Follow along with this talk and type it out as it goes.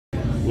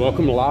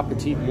Welcome to La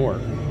Petite Mort.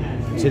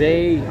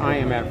 Today I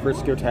am at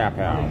Frisco Tap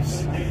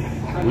House.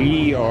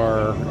 We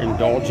are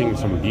indulging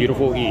some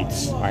beautiful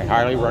eats. I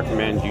highly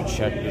recommend you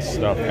check this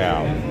stuff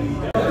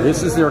out.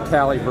 This is their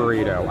Cali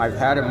burrito. I've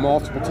had it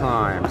multiple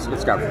times.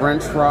 It's got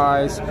French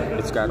fries,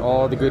 it's got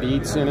all the good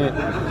eats in it,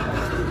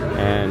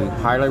 and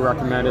highly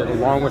recommend it,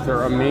 along with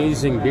their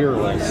amazing beer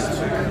list.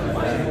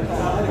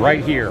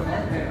 Right here.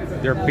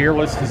 Their beer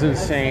list is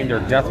insane.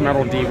 Their death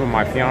metal diva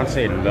my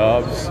fiance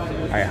loves.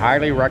 I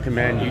highly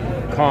recommend you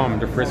come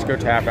to Frisco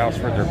Tap House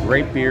for their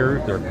great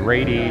beer, their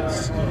great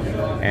eats,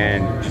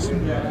 and just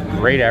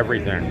great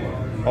everything.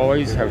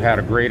 Always have had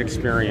a great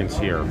experience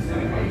here.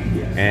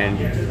 And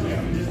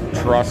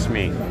trust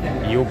me,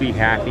 you'll be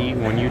happy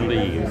when you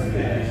leave.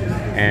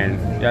 And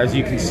as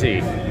you can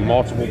see,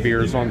 multiple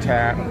beers on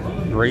tap,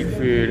 great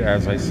food,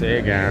 as I say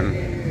again,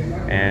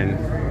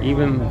 and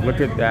even look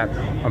at that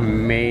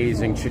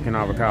amazing chicken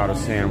avocado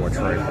sandwich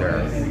right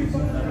there.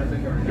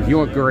 If you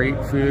want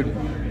great food,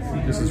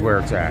 this is where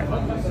it's at.